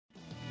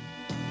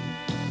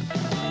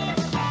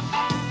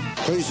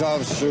police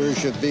officer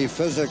should be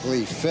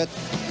physically fit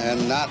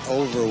and not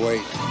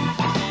overweight.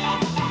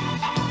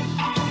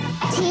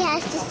 He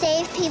has to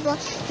save people,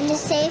 and to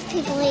save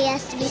people, he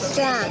has to be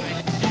strong.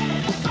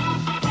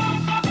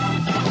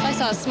 If I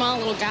saw a small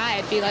little guy,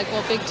 I'd be like,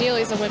 well, big deal,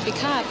 he's a wimpy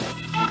cop.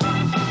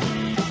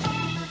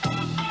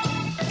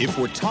 If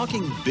we're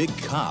talking big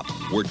cop,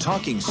 we're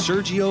talking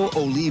Sergio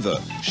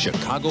Oliva,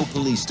 Chicago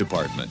Police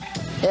Department.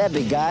 Yeah,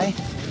 big guy.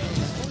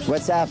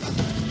 What's up?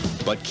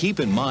 But keep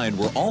in mind,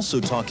 we're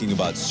also talking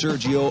about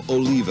Sergio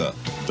Oliva,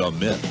 the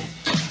myth.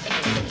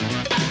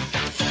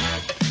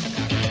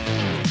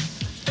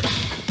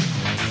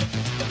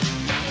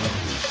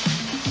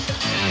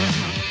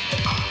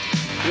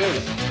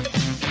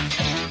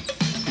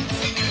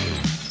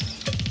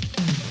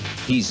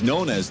 He's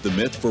known as the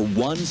myth for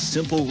one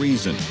simple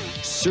reason.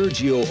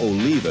 Sergio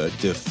Oliva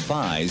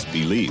defies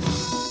belief.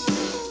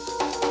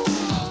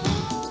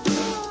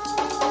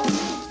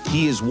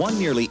 He has won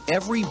nearly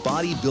every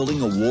bodybuilding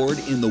award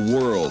in the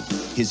world.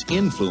 His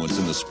influence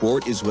in the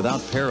sport is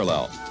without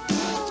parallel.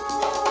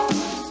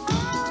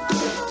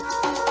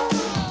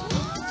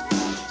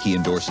 He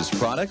endorses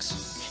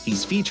products.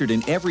 He's featured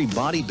in every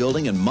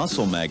bodybuilding and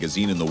muscle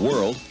magazine in the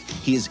world.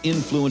 He has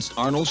influenced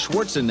Arnold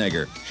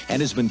Schwarzenegger and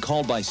has been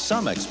called by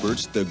some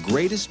experts the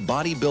greatest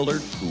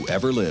bodybuilder who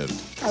ever lived.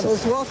 I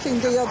was walking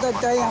the other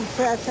day on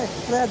Pratt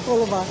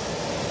Boulevard,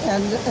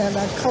 and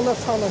a colored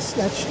fellow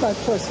snatched my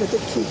purse with the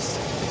keys.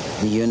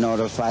 Do you know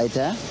the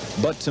fighter?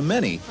 But to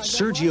many,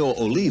 Sergio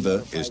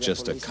Oliva is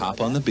just a cop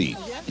on the beat.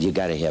 You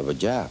got to have a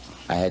job.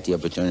 I had the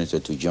opportunity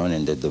to join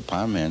in the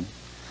department.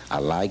 I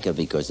like it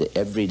because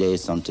every day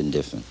is something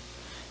different.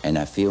 And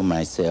I feel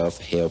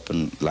myself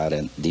helping a lot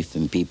of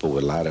different people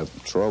with a lot of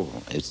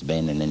trouble. It's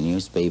been in the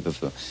newspaper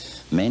for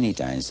many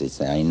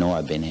times. I know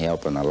I've been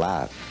helping a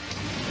lot.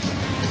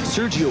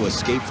 Sergio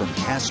escaped from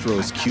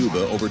Castro's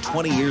Cuba over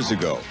 20 years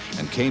ago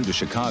and came to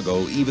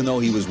Chicago even though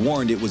he was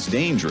warned it was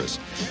dangerous.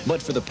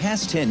 But for the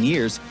past 10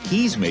 years,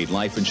 he's made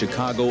life in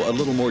Chicago a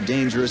little more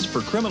dangerous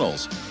for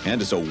criminals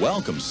and is a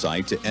welcome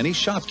sight to any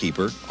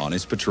shopkeeper on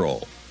his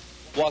patrol.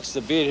 Walks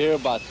the beat here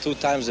about 2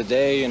 times a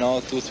day,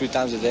 2-3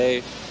 times a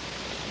day.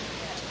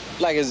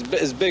 Like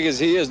as big as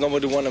he is,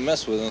 nobody want to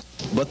mess with him.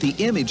 But the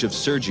image of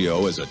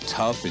Sergio as a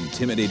tough,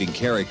 intimidating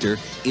character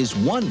is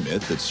one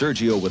myth that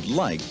Sergio would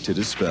like to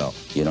dispel.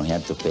 You don't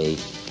have to pay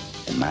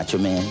a macho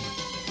man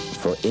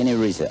for any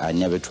reason. I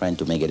never tried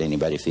to make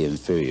anybody feel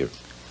inferior,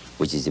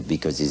 which is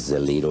because he's a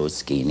little,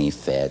 skinny,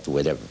 fat,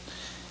 whatever.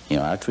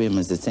 I treat him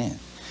as the same.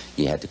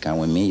 You have to come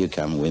with me, you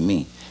come with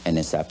me. And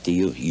it's up to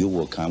you. You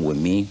will come with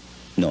me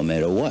no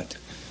matter what.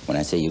 When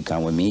I say you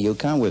come with me, you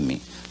come with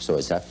me. So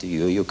it's up to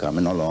you. You're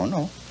coming along.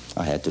 No,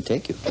 I had to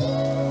take you.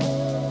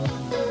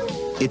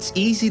 It's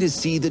easy to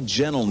see the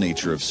gentle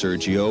nature of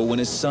Sergio when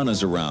his son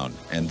is around,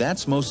 and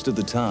that's most of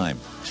the time.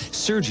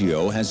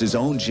 Sergio has his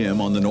own gym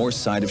on the north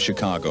side of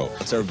Chicago.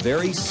 It's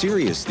very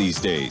serious these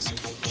days.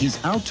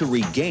 He's out to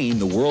regain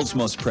the world's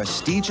most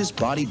prestigious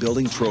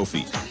bodybuilding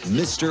trophy,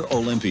 Mr.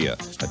 Olympia,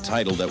 a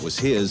title that was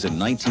his in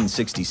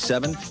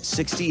 1967,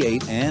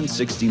 68, and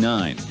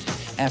 69.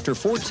 After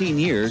 14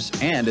 years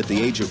and at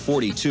the age of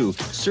 42,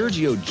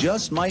 Sergio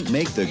just might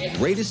make the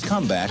greatest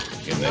comeback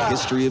in the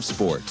history of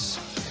sports.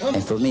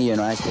 And for me,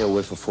 I stayed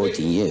away for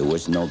 14 years. It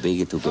was no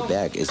biggie to go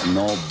back. It's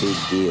no big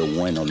deal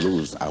win or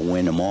lose. I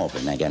win them all,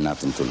 and I got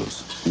nothing to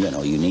lose.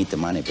 You need the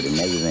money, but it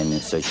never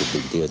been such a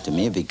big deal to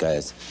me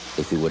because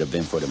if it would have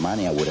been for the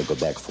money, I would have gone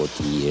back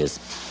 14 years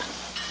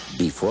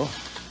before.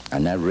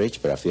 I'm not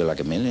rich, but I feel like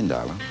 $1 million.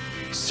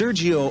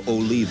 Sergio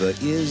Oliva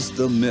is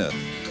the myth.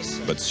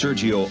 But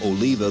Sergio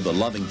Oliva, the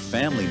loving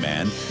family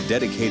man,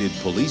 dedicated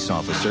police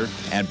officer,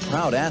 and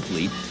proud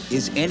athlete,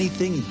 is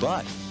anything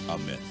but a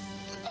myth.